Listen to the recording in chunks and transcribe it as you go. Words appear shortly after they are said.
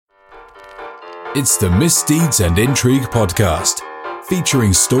It's the Misdeeds and Intrigue podcast,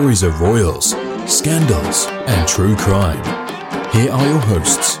 featuring stories of royals, scandals, and true crime. Here are your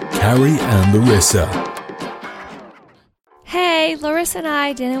hosts, Carrie and Larissa. Hey, Larissa and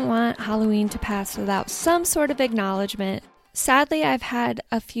I didn't want Halloween to pass without some sort of acknowledgement. Sadly, I've had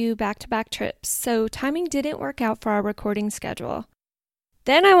a few back-to-back trips, so timing didn't work out for our recording schedule.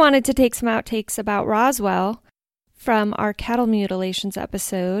 Then I wanted to take some outtakes about Roswell from our cattle mutilations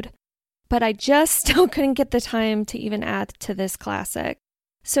episode, but I just still couldn't get the time to even add to this classic.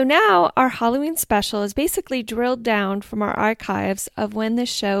 So now our Halloween special is basically drilled down from our archives of when this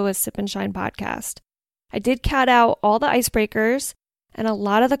show was Sip and Shine podcast. I did cut out all the icebreakers and a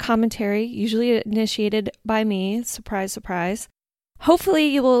lot of the commentary, usually initiated by me. Surprise, surprise. Hopefully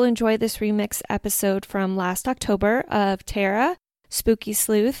you will enjoy this remix episode from last October of Tara, Spooky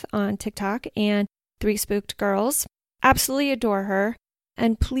Sleuth on TikTok, and Three Spooked Girls. Absolutely adore her.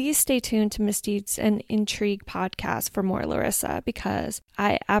 And please stay tuned to Misdeeds and Intrigue podcast for more Larissa, because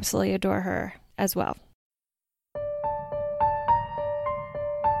I absolutely adore her as well.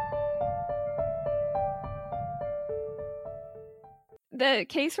 The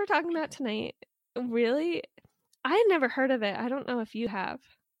case we're talking about tonight, really, I had never heard of it. I don't know if you have.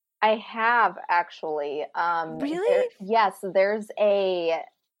 I have, actually. Really? Yes, there's a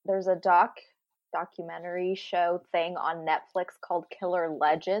documentary show thing on Netflix called Killer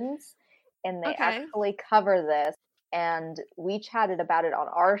Legends, and they actually cover this, and we chatted about it on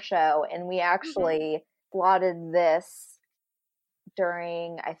our show, and we actually plotted this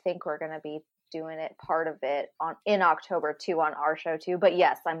during, I think we're going to be doing it, part of it in October too, on our show too. But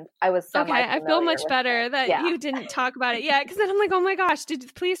yes, I was semi-familiar. Okay, I feel much better it. that you didn't talk about it yet, because then I'm like, oh my gosh,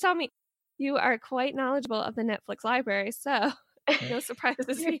 please tell me. You are quite knowledgeable of the Netflix library, so no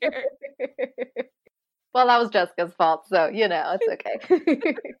surprises here. Well, that was Jessica's fault, so it's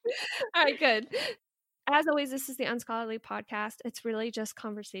okay. All right, good. As always, this is the Unscholarly podcast. It's really just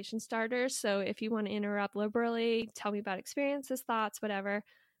conversation starters, so if you want to interrupt liberally, tell me about experiences, thoughts, whatever,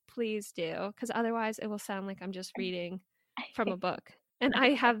 please do, because otherwise it will sound like I'm just reading from a book, and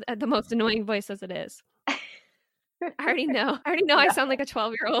I have the most annoying voice as it is. I already know I sound like a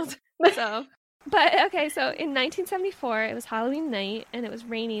 12-year-old. So, but okay, so in 1974, it was Halloween night, and it was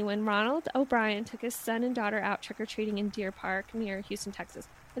rainy when Ronald O'Brien took his son and daughter out trick-or-treating in Deer Park near Houston, Texas.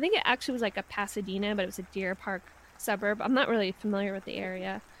 I think it actually was like a Pasadena, but it was a Deer Park suburb. I'm not really familiar with the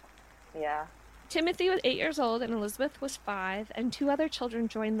area. Yeah. Timothy was 8 years old and Elizabeth was 5, and 2 other children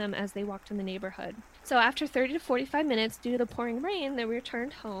joined them as they walked in the neighborhood. So after 30 to 45 minutes, due to the pouring rain, they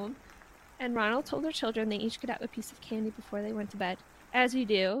returned home, and Ronald told their children they each could have a piece of candy before they went to bed, as you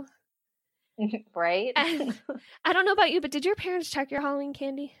do. Right? And I don't know about you, but did your parents check your Halloween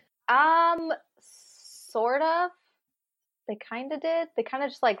candy? Sort of. They kind of did. They kind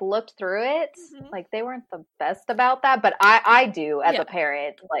of just looked through it. Like, they weren't the best about that, but I do as a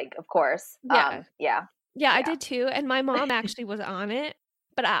parent, of course. Yeah, I did too. And my mom actually was on it,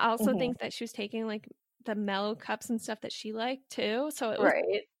 but I also think that she was taking the mellow cups and stuff that she liked too. So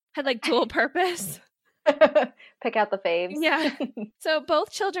it had dual purpose. Pick out the faves. Yeah. So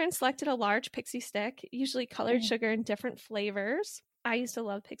both children selected a large pixie stick, usually colored sugar in different flavors. I used to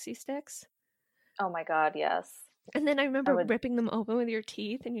love pixie sticks. Oh my God, yes. And then I remember ripping them open with your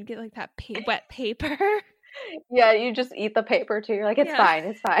teeth, and you'd get that wet paper. Yeah, you just eat the paper too. You're like, it's fine,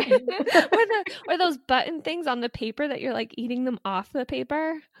 it's fine. or those button things on the paper that you're eating them off the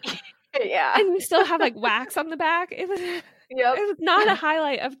paper. Yeah. And you still have wax on the back. It was not a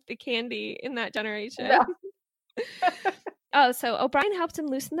highlight of the candy in that generation. No. So O'Brien helped him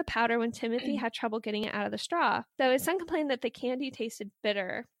loosen the powder when Timothy had trouble getting it out of the straw. Though his son complained that the candy tasted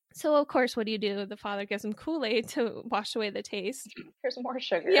bitter. So, of course, what do? The father gives him Kool-Aid to wash away the taste. Here's more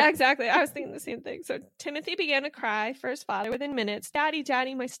sugar. Yeah, exactly. I was thinking the same thing. So Timothy began to cry for his father within minutes. Daddy,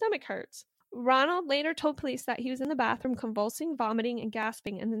 Daddy, my stomach hurts. Ronald later told police that he was in the bathroom convulsing, vomiting, and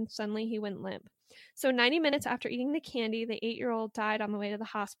gasping, and then suddenly he went limp. So 90 minutes after eating the candy, the 8-year-old died on the way to the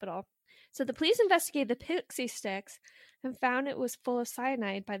hospital. So the police investigated the pixie sticks and found it was full of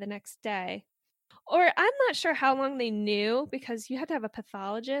cyanide by the next day. Or I'm not sure how long they knew, because you had to have a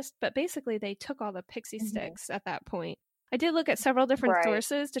pathologist, but basically they took all the pixie sticks at that point. I did look at several different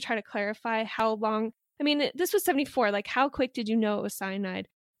sources to try to clarify how long. I mean, this was 74. How quick did you know it was cyanide?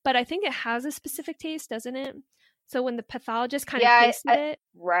 But I think it has a specific taste, doesn't it? So when the pathologist kind of tasted it.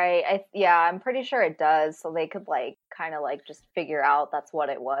 Right. I'm pretty sure it does. So they could just figure out that's what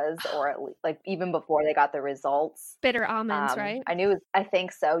it was, or at least even before they got the results. Bitter almonds, right? I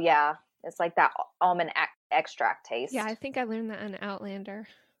think so. Yeah. It's that almond extract taste. Yeah, I think I learned that on Outlander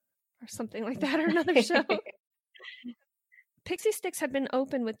or something like that, or another show. Pixie sticks had been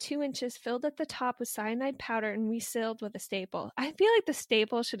opened with 2 inches filled at the top with cyanide powder and resealed with a staple. I feel like the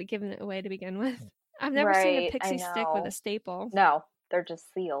staple should have given it away to begin with. I've never seen a pixie stick with a staple. No, they're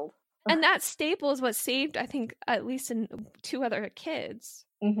just sealed. And that staple is what saved, I think, at least 2 other kids.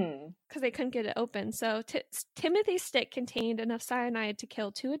 Because they couldn't get it open. So Timothy's stick contained enough cyanide to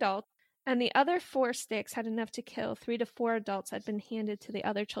kill 2 adults, and the other 4 sticks had enough to kill 3 to 4 adults that had been handed to the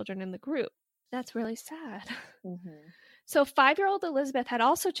other children in the group. That's really sad. So 5-year-old Elizabeth had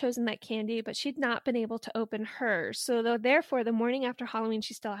also chosen that candy, but she'd not been able to open hers. So therefore, the morning after Halloween,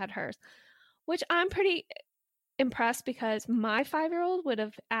 she still had hers, which I'm pretty impressed because my 5-year-old would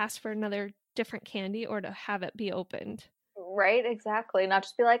have asked for another different candy or to have it be opened. Right, exactly. Not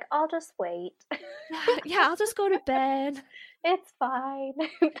just be like, I'll just wait. Yeah, I'll just go to bed. It's fine.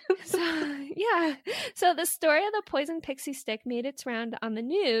 So the story of the poisoned pixie stick made its round on the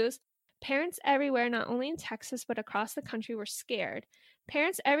news. Parents everywhere, not only in Texas, but across the country, were scared.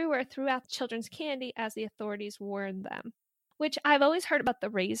 Parents everywhere threw out children's candy as the authorities warned them. Which I've always heard about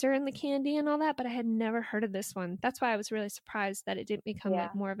the razor and the candy and all that, but I had never heard of this one. That's why I was really surprised that it didn't become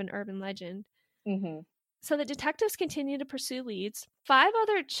like more of an urban legend. So the detectives continued to pursue leads. 5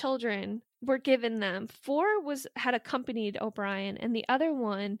 other children were given them. 4 had accompanied O'Brien, and the other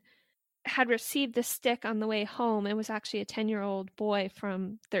one had received the stick on the way home and was actually a 10-year-old boy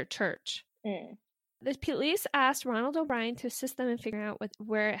from their church. The police asked Ronald O'Brien to assist them in figuring out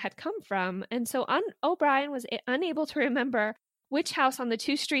where it had come from. And so O'Brien was unable to remember which house on the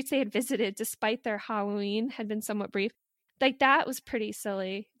 2 streets they had visited, despite their Halloween had been somewhat brief. Like, that was pretty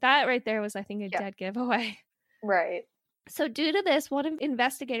silly. That right there was, I think, a dead giveaway. Right. So due to this, one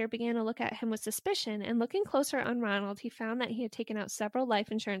investigator began to look at him with suspicion, and looking closer on Ronald, he found that he had taken out several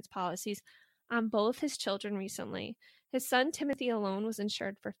life insurance policies on both his children recently. His son, Timothy, alone was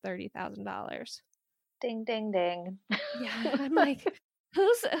insured for $30,000. Ding, ding, ding. Yeah, I'm like,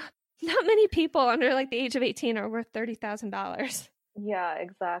 not many people under like the age of 18 are worth $30,000. Yeah,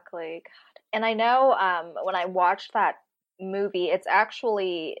 exactly. God. And I know when I watched that movie, it's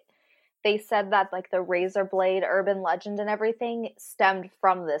actually, they said that like the razor blade urban legend and everything stemmed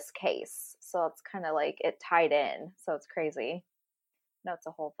from this case. So it's kind of like it tied in. So it's crazy. No, it's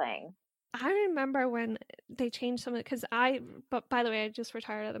a whole thing. I remember when they changed some of it, because but by the way, I just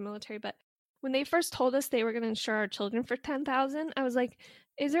retired out of the military, but when they first told us they were going to insure our children for $10,000, I was like,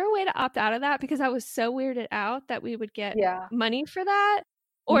 is there a way to opt out of that? Because I was so weirded out that we would get money for that.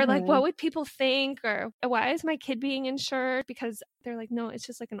 Or like, what would people think? Or why is my kid being insured? Because they're like, no, it's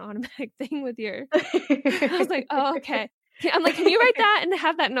just like an automatic thing with your... I was like, oh, okay. I'm like, can you write that and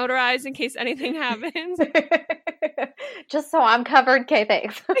have that notarized in case anything happens? Just so I'm covered. Okay,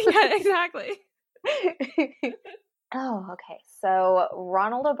 thanks. Yeah, exactly. Oh, okay. So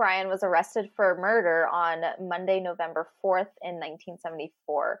Ronald O'Brien was arrested for murder on Monday, November 4th in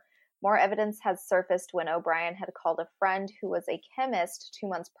 1974. More evidence has surfaced when O'Brien had called a friend who was a chemist 2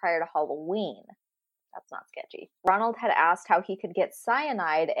 months prior to Halloween. That's not sketchy. Ronald had asked how he could get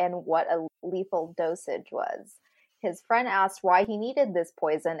cyanide and what a lethal dosage was. His friend asked why he needed this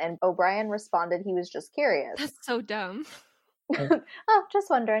poison, and O'Brien responded he was just curious. That's so dumb. Oh, just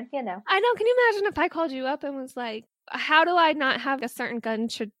wondering, you know. I know. Can you imagine if I called you up and was like, how do I not have a certain gun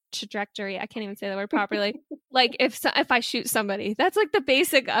trajectory? I can't even say the word properly. Like if I shoot somebody, that's like the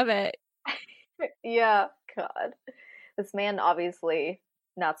basic of it. Yeah, God. This man obviously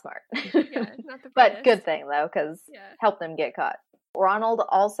not smart. Yeah, not the but good thing though, because helped him get caught. Ronald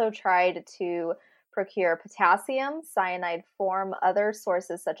also tried to procure potassium, cyanide from other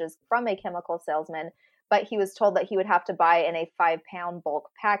sources such as from a chemical salesman, but he was told that he would have to buy in a 5-pound bulk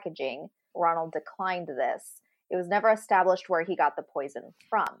packaging. Ronald declined this. It was never established where he got the poison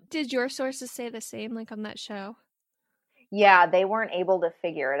from. Did your sources say the same, like on that show? Yeah, they weren't able to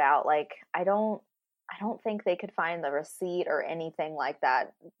figure it out. Like, I don't think they could find the receipt or anything like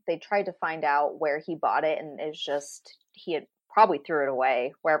that. They tried to find out where he bought it, and it's just, he had probably threw it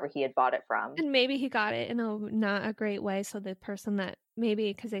away wherever he had bought it from. And maybe he got it in not a great way, so the person that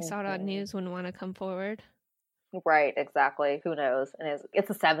maybe because they saw it on news wouldn't want to come forward. Right, exactly. Who knows? And it's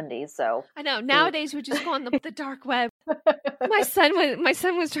the 70s, so I know nowadays we just go on the dark web. My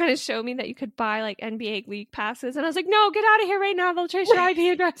son was trying to show me that you could buy like NBA league passes, and I was like, "No, get out of here right now! They'll trace your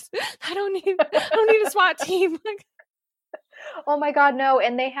IP address. I don't need a SWAT team." Oh my God, no!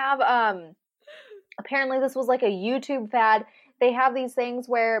 And they have apparently this was like a YouTube fad. They have these things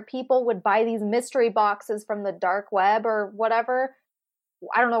where people would buy these mystery boxes from the dark web or whatever.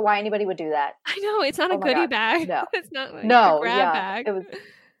 I don't know why anybody would do that. I know, it's not a goodie bag. No. It's not like a grab bag. It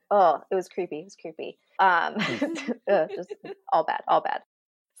was creepy. It was creepy. Just all bad.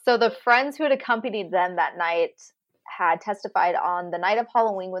 So the friends who had accompanied them that night had testified on the night of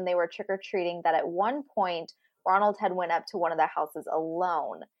Halloween when they were trick-or-treating that at one point, Ronald had went up to one of the houses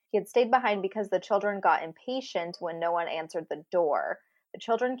alone. He had stayed behind because the children got impatient when no one answered the door. The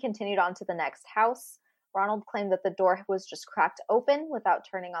children continued on to the next house. Ronald claimed that the door was just cracked open without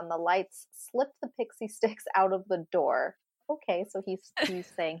turning on the lights, slipped the pixie sticks out of the door. Okay, so he's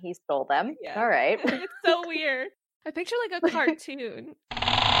saying he stole them. Yeah. All right. It's so weird. I picture like a cartoon.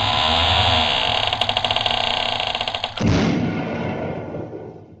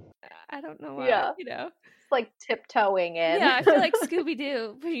 I don't know why, Yeah. It's like tiptoeing in. Yeah, I feel like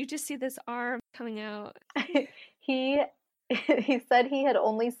Scooby-Doo, where you just see this arm coming out. He said he had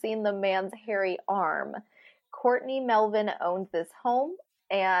only seen the man's hairy arm. Courtney Melvin owned this home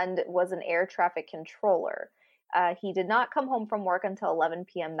and was an air traffic controller. He did not come home from work until 11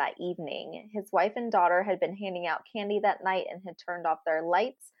 p.m. that evening. His wife and daughter had been handing out candy that night and had turned off their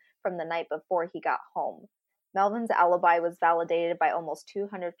lights from the night before he got home. Melvin's alibi was validated by almost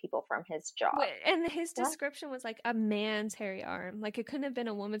 200 people from his job. Wait, and his description was like a man's hairy arm. Like it couldn't have been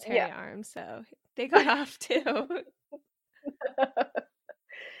a woman's hairy arm, so they got off too.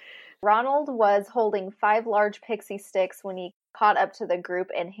 Ronald was holding 5 large pixie sticks when he caught up to the group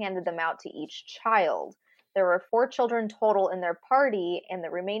and handed them out to each child. There were 4 children total in their party, and the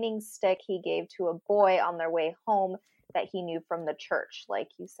remaining stick he gave to a boy on their way home that he knew from the church, like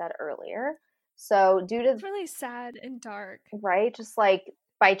you said earlier. So due to... It's really sad and dark. Right? Just like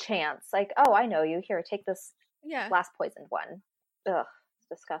by chance. Like, oh, I know you. Here, take this last poisoned one. Ugh, it's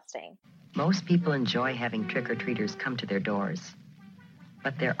disgusting. Most people enjoy having trick-or-treaters come to their doors.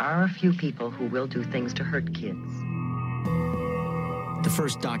 But there are a few people who will do things to hurt kids. The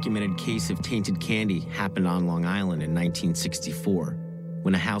first documented case of tainted candy happened on Long Island in 1964,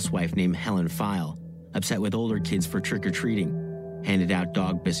 when a housewife named Helen File, upset with older kids for trick-or-treating, handed out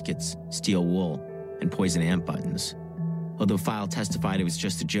dog biscuits, steel wool, and poison ant buttons. Although File testified it was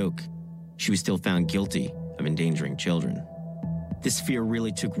just a joke, she was still found guilty of endangering children. This fear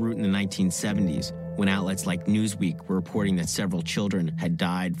really took root in the 1970s, when outlets like Newsweek were reporting that several children had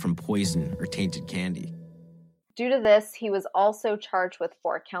died from poison or tainted candy. Due to this, he was also charged with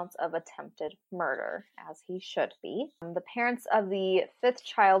 4 counts of attempted murder, as he should be. The parents of the 5th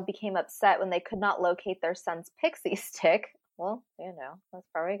child became upset when they could not locate their son's pixie stick. Well, that's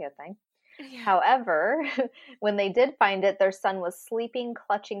probably a good thing. Yeah. However, when they did find it, their son was sleeping,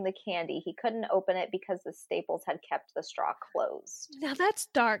 clutching the candy. He couldn't open it because the staples had kept the straw closed. Now that's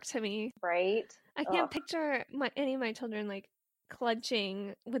dark to me. Right? I can't picture any of my children like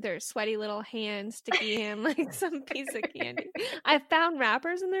clutching with their sweaty little hands, sticky hand, like some piece of candy. I've found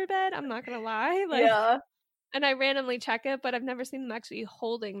wrappers in their bed, I'm not gonna lie. And I randomly check it, but I've never seen them actually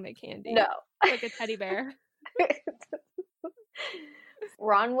holding the candy. No. Like a teddy bear.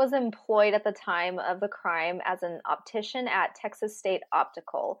 Ron was employed at the time of the crime as an optician at Texas State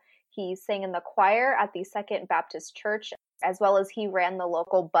Optical. He sang in the choir at the Second Baptist Church, as well as he ran the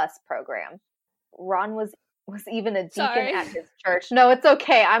local bus program. Ron was even a deacon at his church. No, it's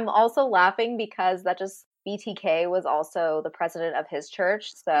okay. I'm also laughing because BTK was also the president of his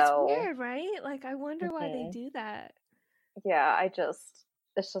church. So it's weird, right? Like, I wonder why they do that. Yeah,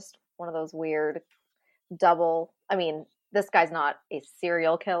 it's just one of those weird double. I mean, this guy's not a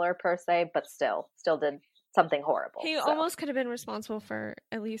serial killer per se, but still did something horrible. He almost could have been responsible for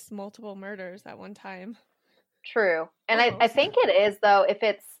at least multiple murders at one time. True. And I think it is, though, if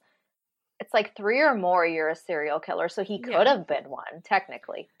it's like 3 or more, you're a serial killer. So he could have been one,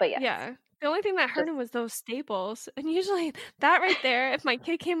 technically. But yes. Yeah. The only thing that hurt him was those staples. And usually that right there, if my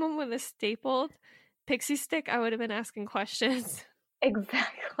kid came home with a stapled pixie stick, I would have been asking questions.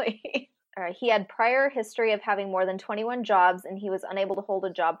 Exactly. All right. He had prior history of having more than 21 jobs, and he was unable to hold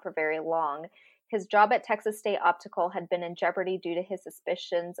a job for very long. His job at Texas State Optical had been in jeopardy due to his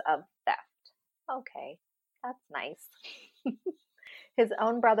suspicions of theft. Okay. That's nice. His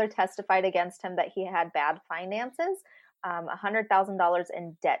own brother testified against him that he had bad finances, $100,000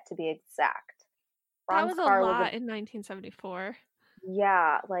 in debt to be exact. That was a lot in 1974.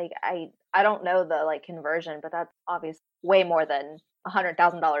 Yeah, like I don't know the conversion, but that's obviously way more than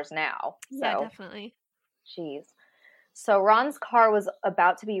 $100,000 now. Yeah, definitely. Jeez. So Ron's car was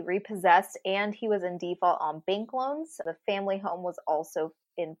about to be repossessed, and he was in default on bank loans. The family home was also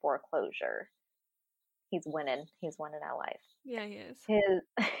in foreclosure. He's winning at life. Yeah, he is.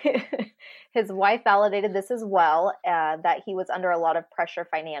 His wife validated this as well, that he was under a lot of pressure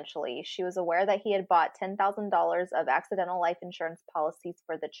financially. She was aware that he had bought $10,000 of accidental life insurance policies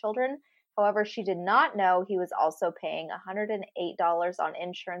for the children. However, she did not know he was also paying $108 on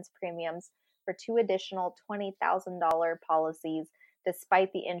insurance premiums for 2 additional $20,000 policies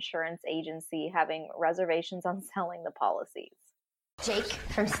despite the insurance agency having reservations on selling the policies. Jake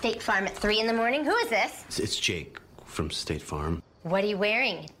from State Farm at 3 a.m. Who is this? It's Jake from State Farm. What are you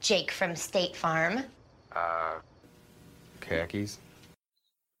wearing, Jake from State Farm? Khakis.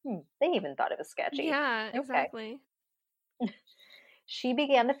 They even thought it was sketchy. Yeah, exactly. Okay. She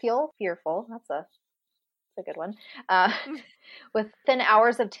began to feel fearful. That's a good one. Within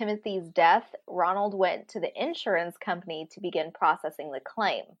hours of Timothy's death, Ronald went to the insurance company to begin processing the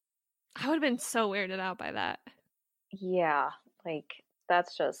claim. I would have been so weirded out by that. Yeah, like that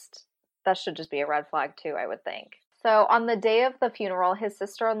should just be a red flag too, I would think. So on the day of the funeral, his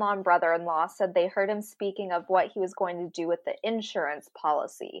sister-in-law and brother-in-law said they heard him speaking of what he was going to do with the insurance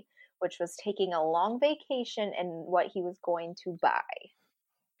policy, which was taking a long vacation and what he was going to buy.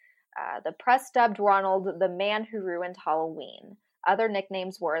 The press dubbed Ronald the man who ruined Halloween. Other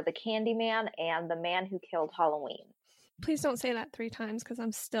nicknames were the Candyman and the man who killed Halloween. Please don't say that 3 times because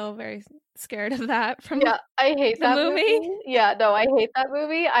I'm still very scared of that I hate the that movie. Yeah, no, I hate that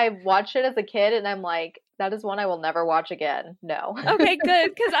movie. I watched it as a kid and I'm like, that is one I will never watch again. No. Okay,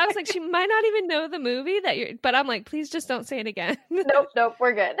 good. Because I was like, she might not even know the movie but I'm like, please just don't say it again. Nope,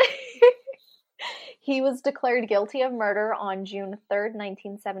 we're good. He was declared guilty of murder on June 3rd,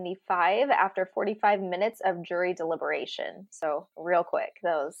 1975, after 45 minutes of jury deliberation. So real quick,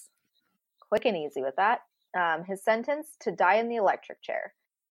 those quick and easy with that. His sentence to die in the electric chair.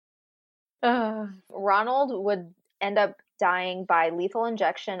 Ronald would end up dying by lethal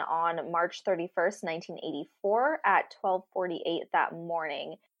injection on March 31st, 1984 at 12:48 that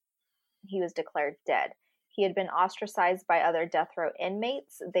morning. He was declared dead. He had been ostracized by other death row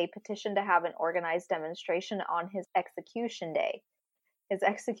inmates. They petitioned to have an organized demonstration on his execution day. His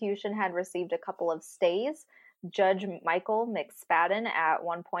execution had received a couple of stays. Judge Michael McSpadden at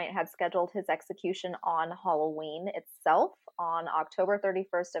one point had scheduled his execution on Halloween itself on October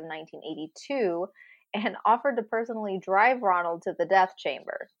 31st of 1982 and offered to personally drive Ronald to the death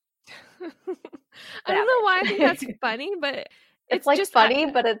chamber. I don't know why I think that's funny, but it's like just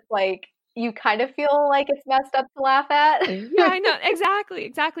funny, but it's like you kind of feel like it's messed up to laugh at. Yeah, I know.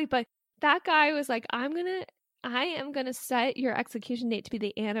 Exactly. But that guy was like, I am gonna set your execution date to be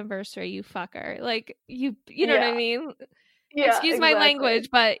the anniversary, you fucker. Like you know what I mean? Yeah, excuse my language,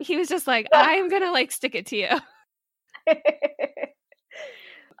 but he was just like, I am gonna like stick it to you.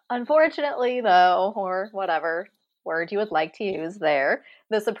 Unfortunately, though, or whatever word you would like to use there,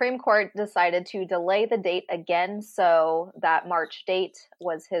 the Supreme Court decided to delay the date again, so that March date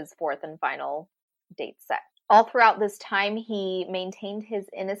was his fourth and final date set. All throughout this time, he maintained his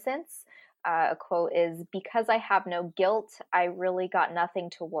innocence. A quote is, "Because I have no guilt, I really got nothing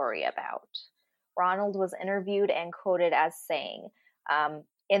to worry about." Ronald was interviewed and quoted as saying,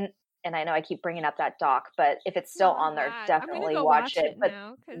 and I know I keep bringing up that doc, but if it's still on there, definitely watch it. But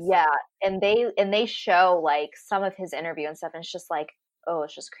yeah, and they show like some of his interview and stuff, and it's just like, oh,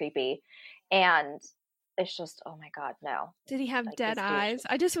 it's just creepy, and it's just, oh my god, no. Did he have dead eyes?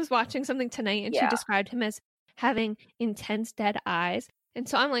 I just was watching something tonight, and she described him as having intense dead eyes. And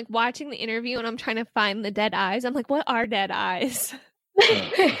so I'm like watching the interview and I'm trying to find the dead eyes. I'm like, what are dead eyes?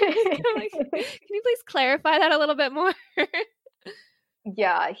 I'm like, can you please clarify that a little bit more?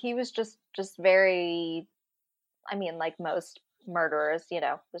 Yeah, he was just very, I mean, like most murderers,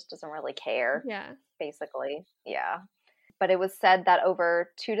 just doesn't really care. Yeah. Basically. Yeah. But it was said that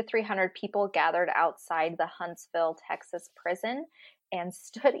over 200 to 300 people gathered outside the Huntsville, Texas prison and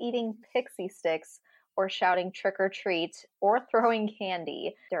stood eating pixie sticks or shouting trick or treat or throwing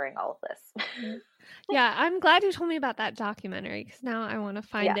candy during all of this. Yeah, I'm glad you told me about that documentary because now I want to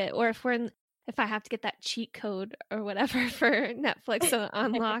find it. Or if I have to get that cheat code or whatever for Netflix to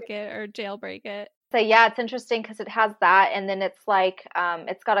unlock it or jailbreak it. So yeah, it's interesting because it has that, and then it's like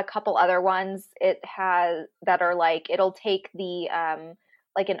it's got a couple other ones it has that are like it'll take the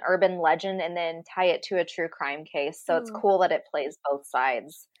like an urban legend and then tie it to a true crime case. So it's cool that it plays both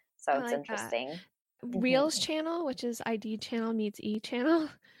sides. So it's interesting. Reels channel, which is ID channel meets E channel,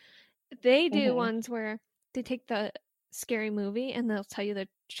 they do ones where they take the scary movie and they'll tell you the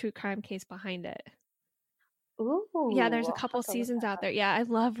true crime case behind it. Ooh. Yeah, there's a couple seasons out there. Yeah, I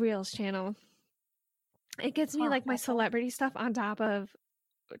love Reels channel. It gives me like my celebrity stuff on top of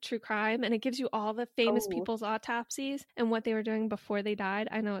true crime, and it gives you all the famous people's autopsies and what they were doing before they died.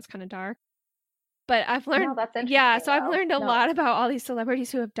 I know it's kind of dark, but I've learned I've learned a lot about all these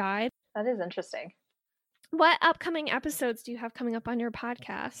celebrities who have died. That is interesting. What upcoming episodes do you have coming up on your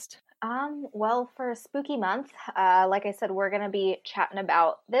podcast? Well, for Spooky Month, like I said, we're going to be chatting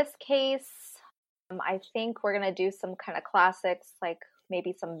about this case. I think we're going to do some kind of classics, like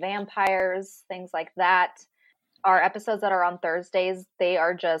maybe some vampires, things like that. Our episodes that are on Thursdays, they're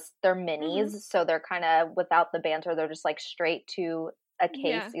minis. So they're kind of without the banter. They're just like straight to a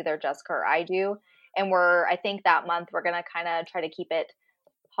case, either Jessica or I do. And I think that month we're going to kind of try to keep it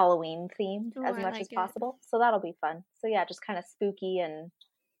Halloween themed as much as possible. So that'll be fun. So yeah, just kind of spooky and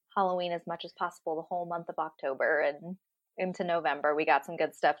Halloween as much as possible the whole month of October and into November. We got some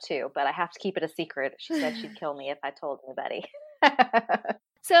good stuff too, but I have to keep it a secret. She said she'd kill me if I told anybody.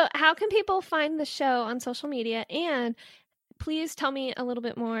 So how can people find the show on social media? And please tell me a little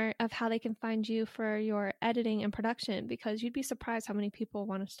bit more of how they can find you for your editing and production, because you'd be surprised how many people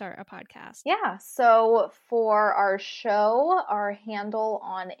want to start a podcast. Yeah. So for our show, our handle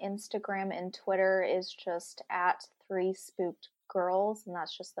on Instagram and Twitter is just @3spookedgirls, and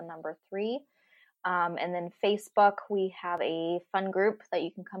that's just the number 3. And then Facebook, we have a fun group that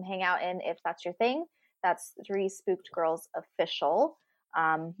you can come hang out in if that's your thing. That's 3 Spooked Girls Official.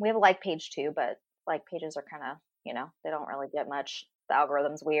 We have a like page too, but like pages are kind of, they don't really get much. The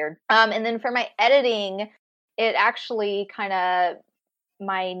algorithm's weird. And then for my editing, it actually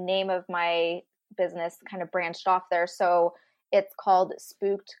my name of my business kind of branched off there. So it's called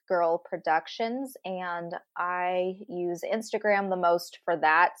Spooked Girl Productions, and I use Instagram the most for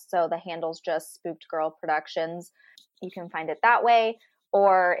that. So the handle's just Spooked Girl Productions. You can find it that way,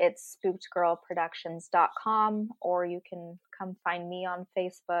 or it's spookedgirlproductions.com, or you can come find me on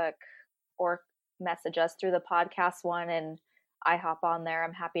Facebook or message us through the podcast one, and I hop on there.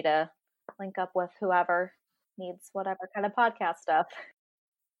 I'm happy to link up with whoever needs whatever kind of podcast stuff.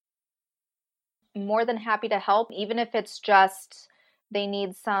 More than happy to help, even if it's just they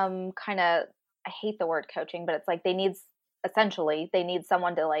need some kind of, I hate the word coaching, but it's like they need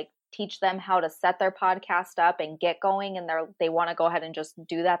someone to like teach them how to set their podcast up and get going, and they want to go ahead and just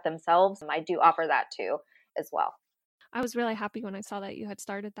do that themselves. I do offer that too as well. I was really happy when I saw that you had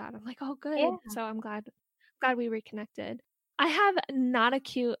started that. I'm like, oh, good. Yeah. So I'm glad we reconnected. I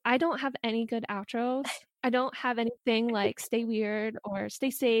don't have any good outros. I don't have anything like stay weird or stay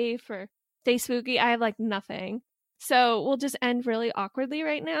safe or stay spooky. I have like nothing. So we'll just end really awkwardly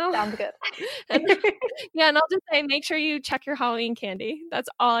right now. Sounds good. and I'll just say, make sure you check your Halloween candy. That's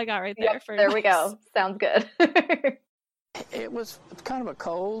all I got right there. Yep, there we go. Sounds good. It was kind of a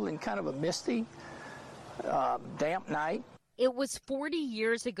cold and kind of a misty, damp night. It was 40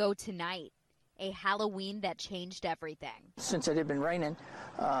 years ago tonight, a Halloween that changed everything. Since it had been raining,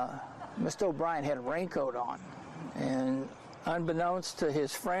 Mr. O'Brien had a raincoat on, and unbeknownst to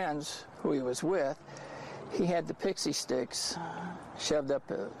his friends who he was with, he had the pixie sticks shoved up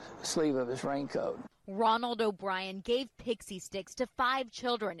the sleeve of his raincoat. Ronald O'Brien gave pixie sticks to 5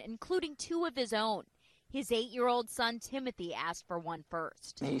 children, including 2 of his own. His 8-year-old son, Timothy, asked for one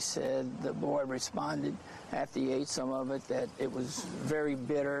first. He said the boy responded after he ate some of it that it was very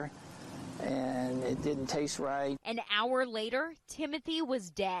bitter and it didn't taste right. An hour later, Timothy was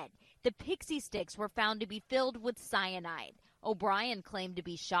dead. The pixie sticks were found to be filled with cyanide. O'Brien claimed to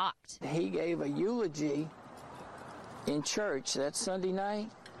be shocked. He gave a eulogy in church that Sunday night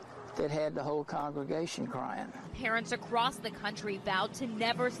that had the whole congregation crying. Parents across the country vowed to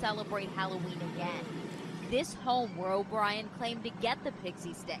never celebrate Halloween again. This home where O'Brien claimed to get the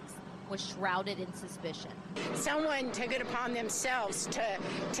pixie sticks was shrouded in suspicion. Someone took it upon themselves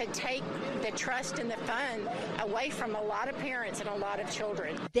to take the trust and the fun away from a lot of parents and a lot of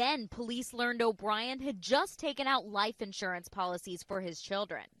children. Then police learned O'Brien had just taken out life insurance policies for his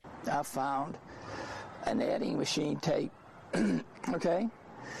children. I found an adding machine tape, okay?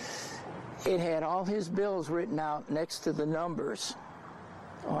 It had all his bills written out next to the numbers.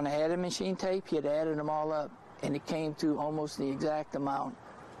 On the adding machine tape, he had added them all up, and it came to almost the exact amount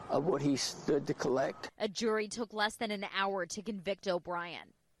of what he stood to collect. A jury took less than an hour to convict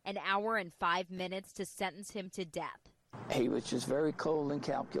O'Brien, an hour and 5 minutes to sentence him to death. He was just very cold and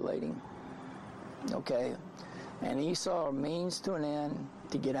calculating, okay? And he saw a means to an end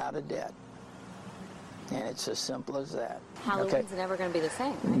to get out of debt. And it's as simple as that. Halloween's never going to be the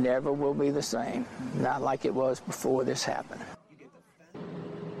same. Never will be the same. Not like it was before this happened.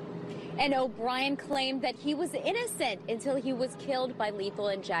 And O'Brien claimed that he was innocent until he was killed by lethal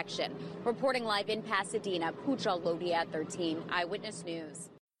injection. Reporting live in Pasadena, Pooja Lodia, 13 Eyewitness News.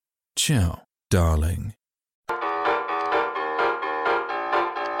 Ciao, darling.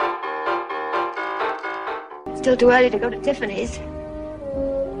 Still too early to go to Tiffany's.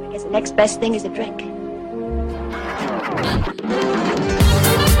 I guess the next best thing is a drink.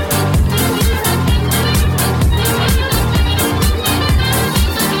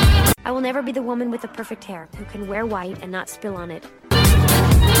 I will never be the woman with the perfect hair who can wear white and not spill on it.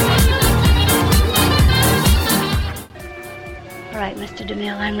 All right, Mr.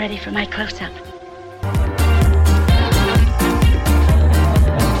 DeMille, I'm ready for my close-up.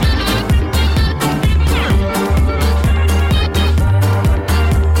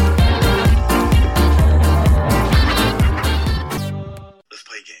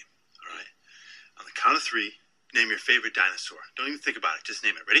 favorite dinosaur? Don't even think about it. Just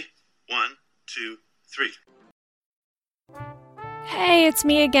name it. Ready? 1, 2, 3. Hey, it's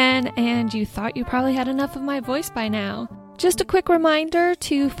me again, and you thought you probably had enough of my voice by now. Just a quick reminder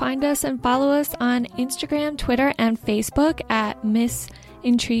to find us and follow us on Instagram, Twitter, and Facebook at Miss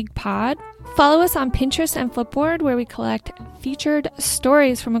Intrigue Pod. Follow us on Pinterest and Flipboard, where we collect featured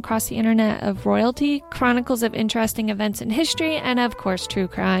stories from across the internet of royalty, chronicles of interesting events in history, and of course, true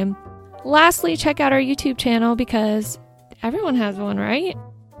crime. Lastly, check out our YouTube channel because everyone has one, right?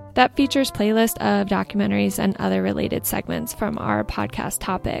 That features playlists of documentaries and other related segments from our podcast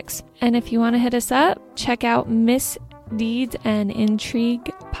topics. And if you want to hit us up, check out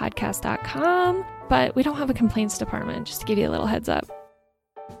MissDeedsAndIntriguePodcast.com. But we don't have a complaints department, just to give you a little heads up.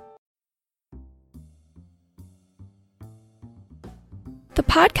 The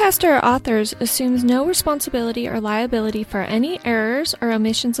podcaster or authors assumes no responsibility or liability for any errors or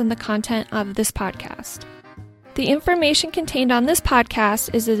omissions in the content of this podcast. The information contained on this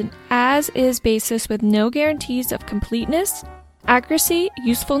podcast is an as-is basis with no guarantees of completeness, accuracy,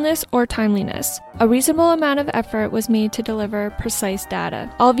 usefulness, or timeliness. A reasonable amount of effort was made to deliver precise data.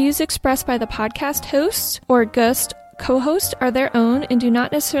 All views expressed by the podcast hosts or guest co-hosts are their own and do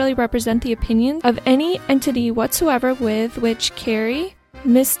not necessarily represent the opinions of any entity whatsoever with which Carrie,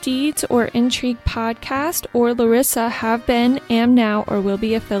 Misdeeds or Intrigue Podcast, or Larissa have been, am now, or will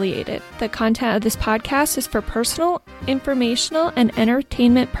be affiliated. The content of this podcast is for personal, informational, and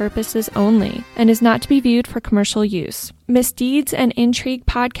entertainment purposes only, and is not to be viewed for commercial use. Misdeeds and Intrigue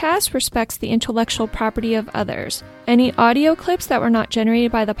Podcast respects the intellectual property of others. Any audio clips that were not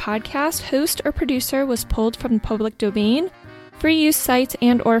generated by the podcast host or producer was pulled from the public domain, free use sites,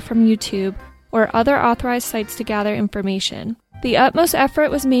 and or from YouTube, or other authorized sites to gather information. The utmost effort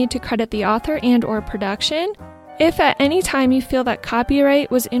was made to credit the author and or production. If at any time you feel that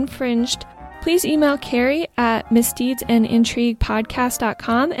copyright was infringed, please email Carrie at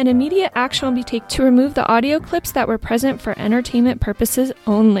misdeedsandintriguepodcast.com and immediate action will be taken to remove the audio clips that were present for entertainment purposes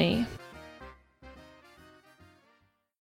only.